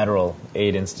bilateral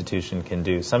aid institution can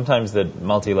do, sometimes that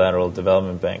multilateral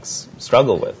development banks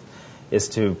struggle with, is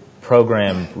to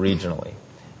program regionally.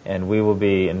 And we will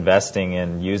be investing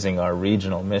in using our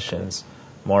regional missions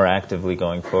more actively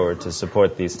going forward to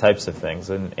support these types of things.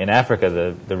 In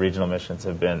Africa, the regional missions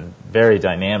have been very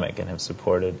dynamic and have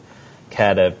supported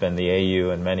CADEP and the AU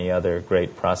and many other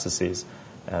great processes.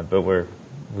 But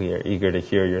we are eager to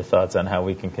hear your thoughts on how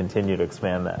we can continue to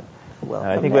expand that.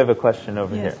 I think we have a question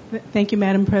over here. Thank you,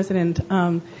 Madam President.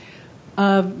 My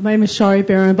name is Shari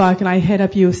Barenbach, and I head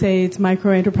up USAID's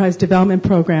microenterprise development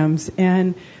programs.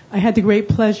 And I had the great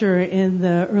pleasure in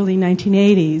the early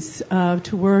 1980s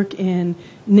to work in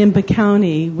Nimba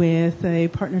County with a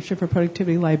Partnership for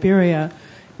Productivity Liberia,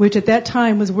 which at that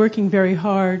time was working very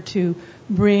hard to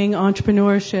bring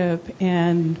entrepreneurship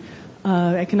and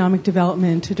economic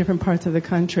development to different parts of the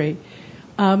country.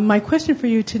 My question for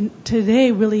you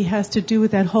today really has to do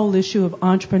with that whole issue of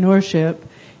entrepreneurship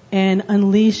and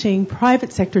unleashing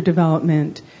private sector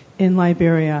development in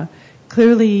Liberia.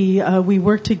 Clearly, we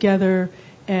work together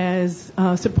as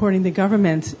supporting the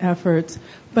government's efforts,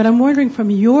 but I'm wondering from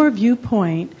your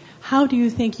viewpoint, how do you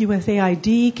think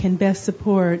USAID can best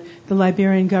support the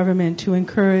Liberian government to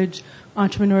encourage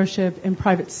entrepreneurship and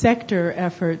private sector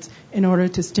efforts in order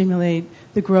to stimulate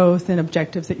the growth and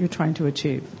objectives that you're trying to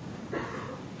achieve?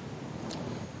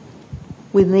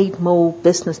 We need more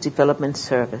business development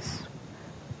service.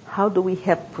 How do we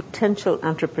help potential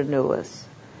entrepreneurs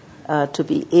to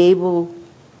be able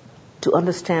to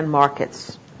understand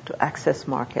markets, to access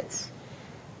markets,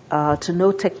 to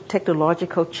know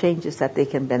technological changes that they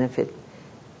can benefit?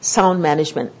 Sound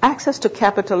management. Access to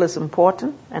capital is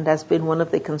important, and that's been one of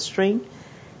the constraints.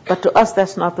 But to us,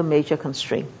 that's not the major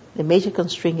constraint. The major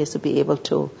constraint is to be able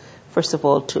to, first of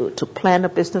all, to plan a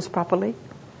business properly,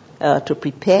 to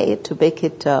prepare it, to make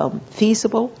it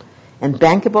feasible and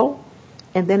bankable,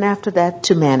 and then after that,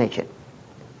 to manage it.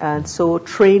 And so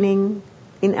training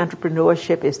in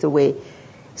entrepreneurship is the way.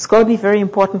 It's going to be very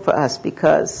important for us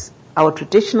because Our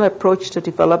traditional approach to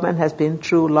development has been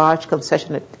through large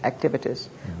concession activities,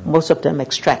 most of them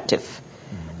extractive,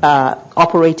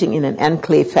 operating in an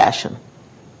enclave fashion.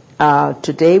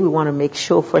 Today, we want to make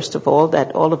sure, first of all,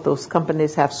 that all of those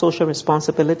companies have social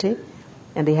responsibility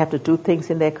and they have to do things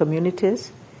in their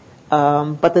communities.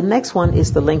 But the next one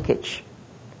is the linkage.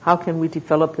 How can we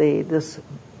develop this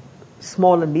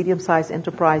small and medium-sized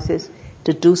enterprises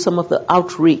to do some of the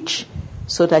outreach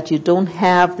so that you don't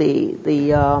have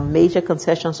the major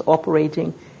concessions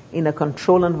operating in a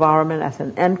controlled environment as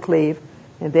an enclave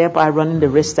and thereby running the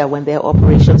risk that when their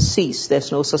operations cease,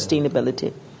 there's no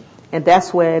sustainability. And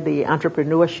that's where the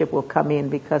entrepreneurship will come in,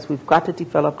 because we've got to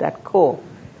develop that core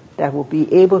that will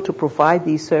be able to provide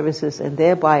these services and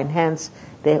thereby enhance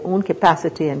their own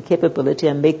capacity and capability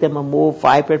and make them a more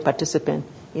vibrant participant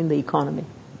in the economy.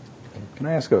 Can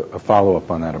I ask a follow-up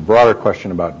on that, a broader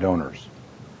question about donors?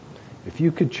 If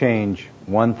you could change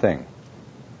one thing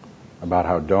about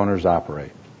how donors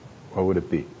operate, what would it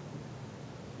be?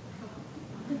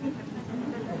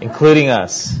 Including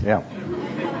us. Yeah.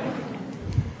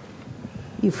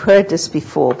 You've heard this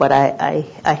before, but I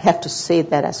have to say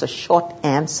that as a short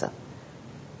answer.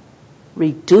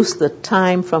 Reduce the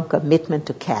time from commitment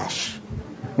to cash.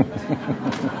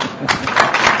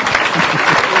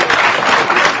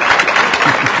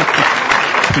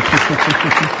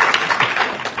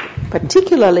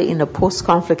 Particularly in a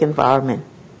post-conflict environment.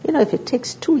 You know, if it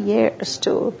takes 2 years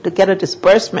to get a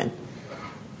disbursement.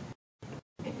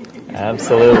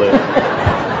 Absolutely.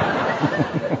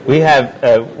 We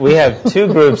have two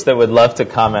groups that would love to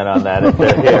comment on that if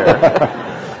they're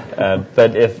here.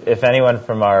 But if anyone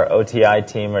from our OTI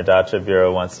team or DACA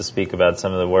Bureau wants to speak about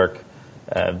some of the work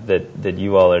that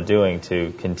you all are doing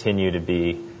to continue to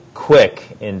be quick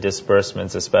in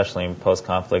disbursements, especially in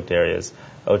post-conflict areas.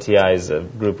 OTI is a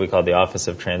group we call the Office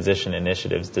of Transition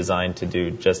Initiatives, designed to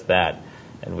do just that,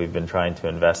 and we've been trying to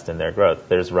invest in their growth.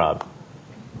 There's Rob.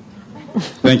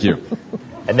 Thank you.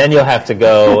 And then you'll have to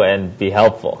go and be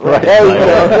helpful. Right. There you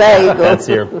go. There you go. That's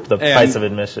the price of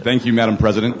admission. Thank you, Madam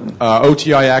President.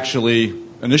 OTI actually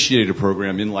initiated a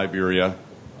program in Liberia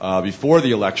before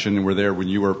the election, and were there when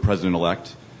you were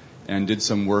president-elect, and did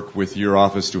some work with your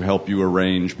office to help you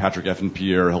arrange. Patrick F. and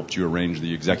Pierre helped you arrange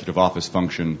the executive office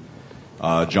function.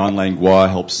 John Langlois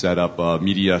helped set up a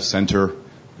media center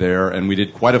there, and we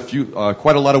did quite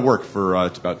a lot of work for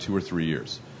about 2 or 3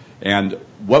 years. And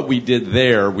what we did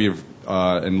there, we've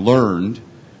and learned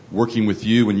working with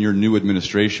you and your new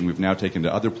administration, we've now taken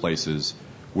to other places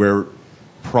where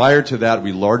prior to that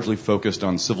we largely focused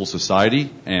on civil society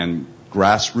and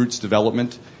grassroots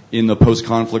development in the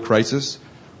post-conflict crisis.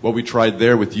 What we tried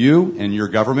there with you and your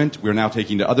government, we're now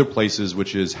taking to other places,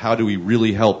 which is how do we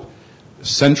really help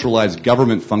centralized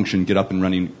government function get up and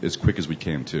running as quick as we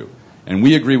can too. And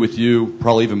we agree with you,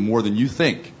 probably even more than you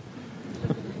think,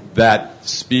 that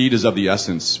speed is of the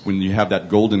essence when you have that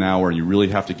golden hour and you really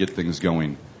have to get things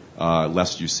going,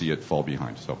 lest you see it fall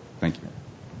behind. So thank you.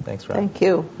 Thanks, Rob. Thank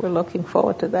you. We're looking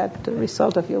forward to that, the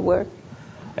result of your work.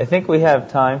 I think we have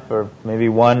time for maybe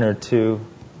 1 or 2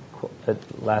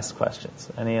 last questions.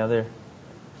 Any other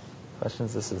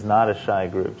questions? This is not a shy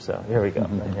group, so here we go,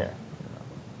 right here.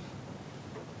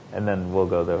 And then we'll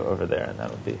go over there, and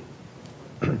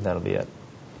that'll be it.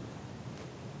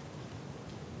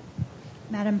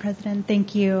 Madam President,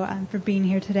 thank you for being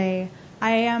here today.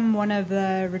 I am one of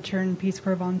the returned Peace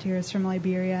Corps volunteers from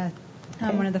Liberia,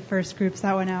 one of the first groups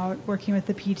that went out working with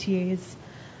the PTAs.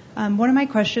 One of my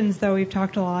questions, though, we've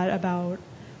talked a lot about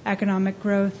economic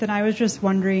growth, and I was just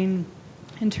wondering,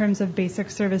 in terms of basic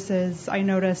services, I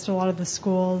noticed a lot of the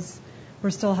schools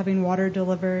were still having water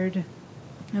delivered.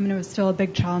 I mean, it was still a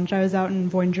big challenge. I was out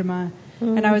in Voinjama,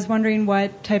 and I was wondering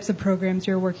what types of programs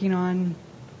you're working on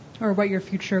or what your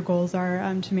future goals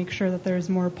are to make sure that there's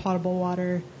more potable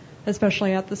water,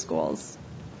 especially at the schools.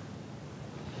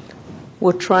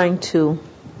 We're trying to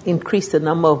increase the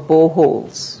number of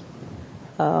boreholes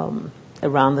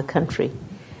around the country.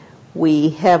 We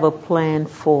have a plan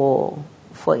for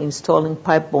installing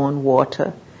pipe-borne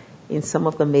water in some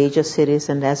of the major cities,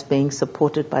 and that's being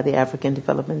supported by the African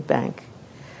Development Bank.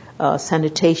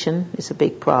 Sanitation is a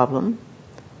big problem.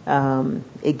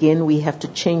 Again, we have to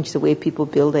change the way people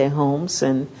build their homes,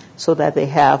 and so that they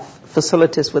have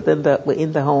facilities within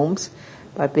the homes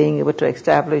by being able to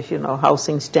establish,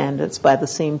 housing standards. By the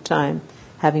same time,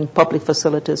 having public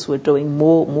facilities, we're doing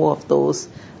more of those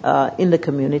in the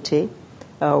community.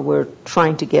 We're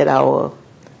trying to get our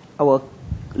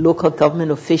local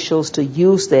government officials to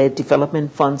use their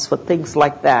development funds for things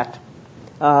like that,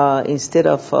 instead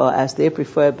of, as they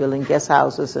prefer, building guest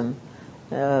houses and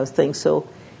things. So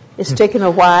it's taken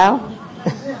a while,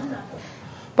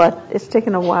 but it's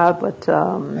taken a while. But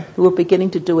we're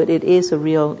beginning to do it. It is a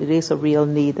real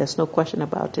need. There's no question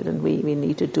about it, and we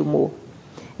need to do more.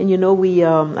 And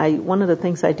one of the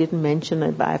things I didn't mention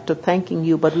after thanking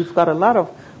you, but we've got a lot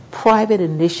of private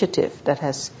initiative that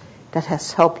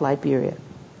has helped Liberia.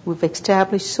 We've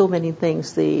established so many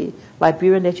things. The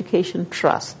Liberian Education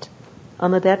Trust.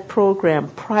 Under that program,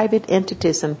 private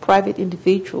entities and private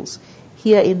individuals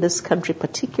here in this country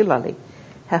particularly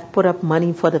have put up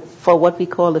money for what we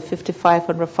call the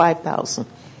 5,500, 5,000.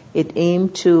 It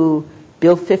aimed to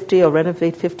build 50 or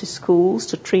renovate 50 schools,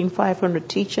 to train 500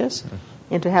 teachers,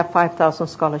 and to have 5,000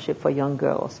 scholarship for young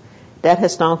girls. That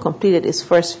has now completed its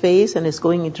first phase and is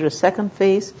going into the second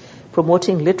phase,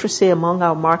 promoting literacy among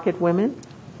our market women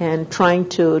and trying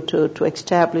to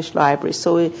establish libraries.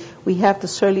 So we have the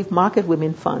Sirleaf Market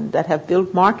Women Fund that have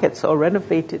built markets or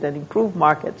renovated and improved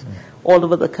markets all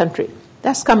over the country.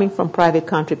 That's coming from private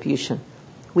contribution.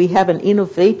 We have an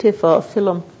innovative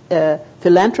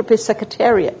philanthropy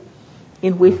secretariat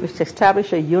in which we've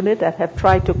established a unit that have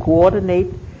tried to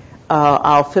coordinate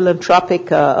our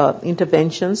philanthropic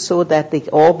interventions so that they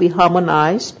all be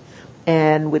harmonized.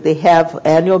 And they have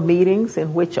annual meetings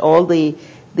in which all the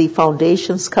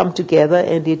foundations come together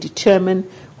and they determine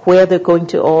where they're going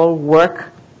to all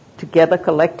work together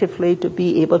collectively to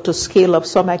be able to scale up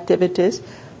some activities.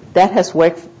 That has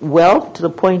worked well to the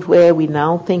point where we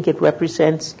now think it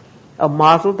represents a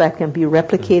model that can be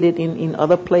replicated in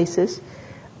other places.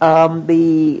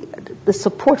 The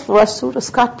support for us through the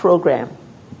Scott program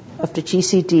of the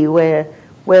GCD,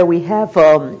 where we have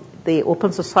the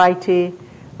Open Society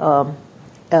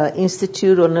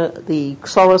Institute on the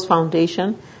Soros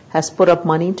Foundation has put up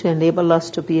money to enable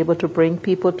us to be able to bring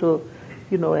people to,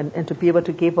 and to be able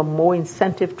to give them more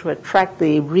incentive to attract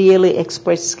the really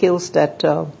expert skills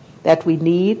that we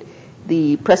need.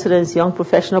 The President's Young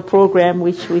Professional Program,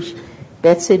 which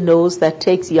Betsy knows, that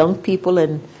takes young people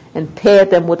and pair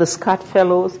them with the Scott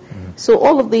Fellows. So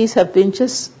all of these have been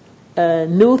just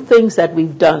new things that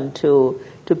we've done to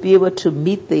be able to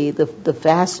meet the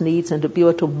vast needs and to be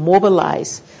able to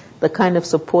mobilize the kind of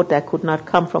support that could not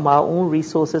come from our own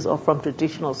resources or from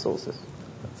traditional sources.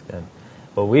 That's good.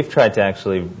 Well, we've tried to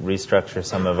actually restructure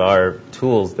some of our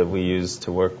tools that we use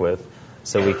to work with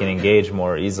so we can engage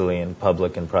more easily in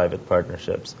public and private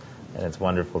partnerships. And it's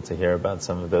wonderful to hear about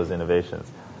some of those innovations.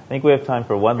 I think we have time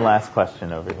for one last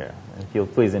question over here. If you'll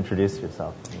please introduce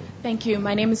yourself. Thank you.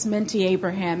 My name is Minty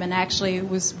Abraham, and actually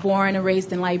was born and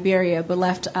raised in Liberia, but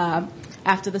left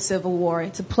after the Civil War.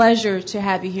 It's a pleasure to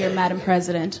have you here, Madam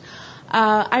President.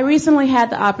 I recently had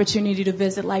the opportunity to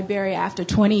visit Liberia after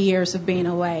 20 years of being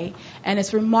away, and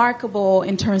it's remarkable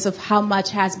in terms of how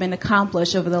much has been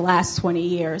accomplished over the last 20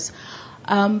 years.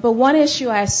 But one issue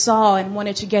I saw and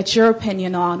wanted to get your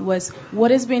opinion on was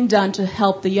what has been done to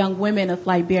help the young women of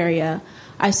Liberia.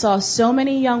 I saw so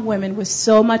many young women with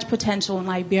so much potential in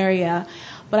Liberia,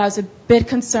 but I was a bit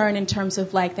concerned in terms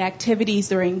of the activities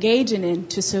they're engaging in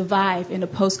to survive in a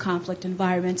post-conflict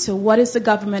environment. So what is the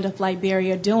government of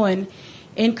Liberia doing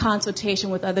in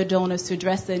consultation with other donors to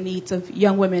address the needs of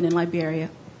young women in Liberia?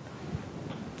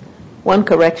 One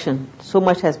correction. So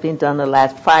much has been done in the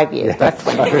last 5 years. That's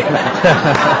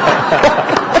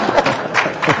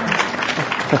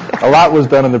A lot was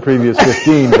done in the previous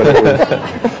 15, but it was...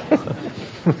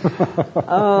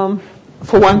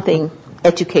 For one thing,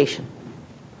 education.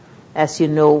 As you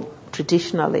know,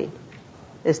 traditionally,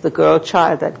 it's the girl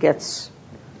child that gets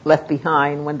left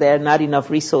behind when there are not enough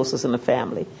resources in the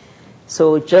family.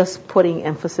 So just putting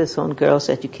emphasis on girls'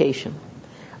 education.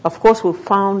 Of course, we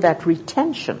found that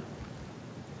retention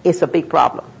is a big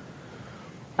problem.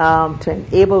 To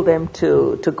enable them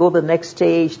to go the next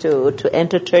stage, to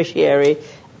enter tertiary,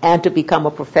 and to become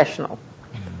a professional.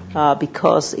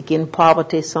 Because, again,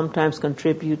 poverty sometimes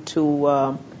contribute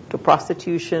to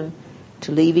prostitution,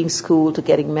 to leaving school, to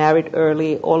getting married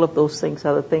early. All of those things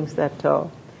are the things that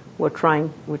we're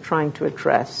trying to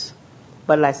address.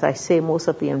 But as I say, most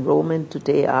of the enrollment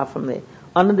today are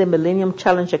under the Millennium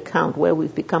Challenge account, where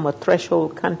we've become a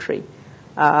threshold country.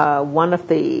 One of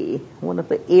the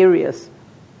areas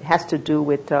has to do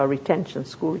with retention,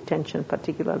 school retention,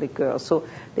 particularly girls. So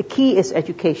the key is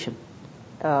education.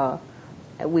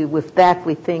 With that,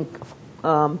 we think,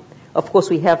 of course,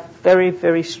 we have very,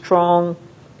 very strong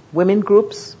women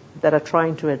groups that are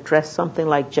trying to address something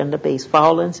like gender-based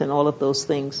violence and all of those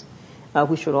things.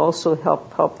 We should also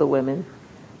help the women.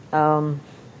 And,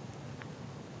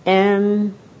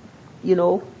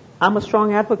 I'm a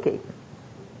strong advocate.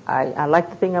 I like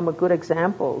to think I'm a good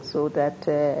example so that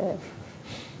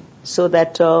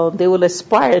they will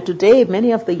aspire. Today,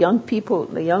 many of the young people,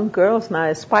 the young girls now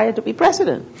aspire to be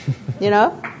president,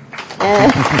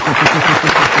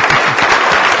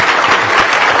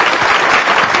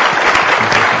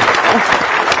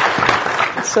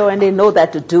 So, and they know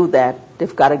that to do that,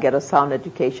 they've got to get a sound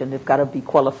education, they've got to be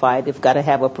qualified, they've got to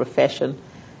have a profession.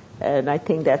 And I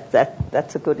think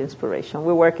that's a good inspiration.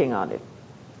 We're working on it.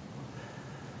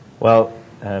 Well,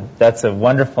 that's a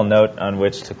wonderful note on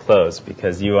which to close,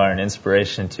 because you are an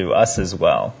inspiration to us as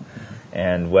well.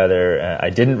 And whether I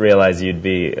didn't realize you'd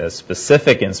be a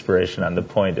specific inspiration on the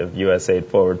point of USAID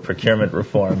forward procurement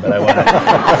reform, but I want to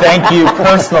thank you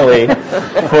personally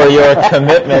for your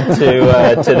commitment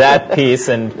to that piece,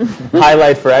 and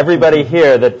highlight for everybody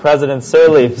here that President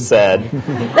Sirleaf said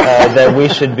that we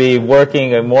should be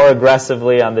working more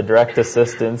aggressively on the direct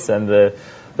assistance and the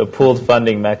pooled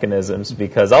funding mechanisms,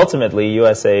 because ultimately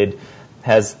USAID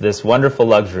has this wonderful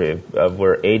luxury of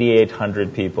we're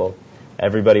 8,800 people.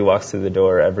 Everybody walks through the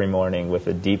door every morning with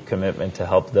a deep commitment to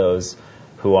help those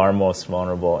who are most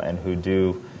vulnerable and who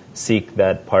do seek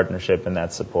that partnership and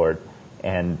that support.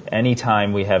 And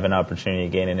anytime we have an opportunity to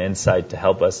gain an insight to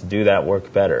help us do that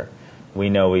work better, we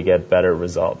know we get better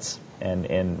results.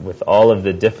 And with all of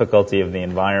the difficulty of the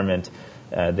environment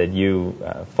that you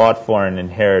fought for and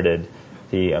inherited,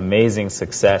 the amazing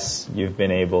success you've been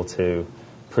able to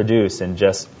produce in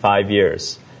just 5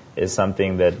 years is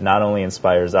something that not only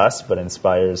inspires us, but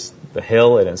inspires the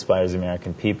Hill, it inspires the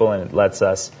American people, and it lets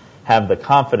us have the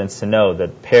confidence to know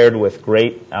that paired with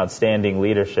great, outstanding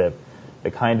leadership,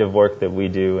 the kind of work that we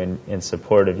do in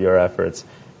support of your efforts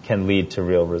can lead to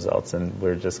real results. And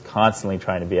we're just constantly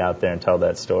trying to be out there and tell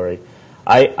that story.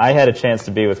 I had a chance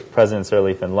to be with President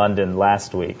Sirleaf in London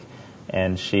last week,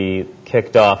 and she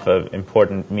kicked off an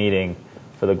important meeting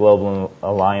for the Global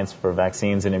Alliance for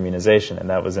Vaccines and Immunization. And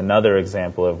that was another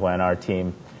example of when our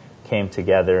team came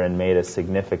together and made a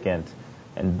significant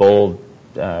and bold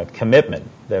commitment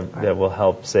that will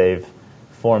help save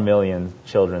 4 million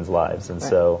children's lives. And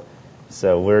so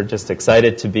we're just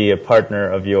excited to be a partner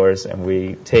of yours, and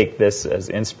we take this as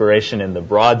inspiration in the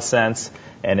broad sense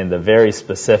and in the very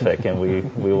specific. And we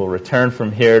will return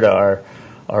from here to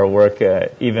our work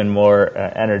even more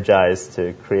energized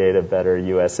to create a better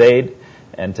USAID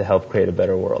and to help create a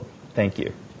better world. Thank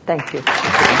you. Thank you.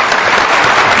 Thank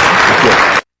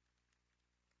you.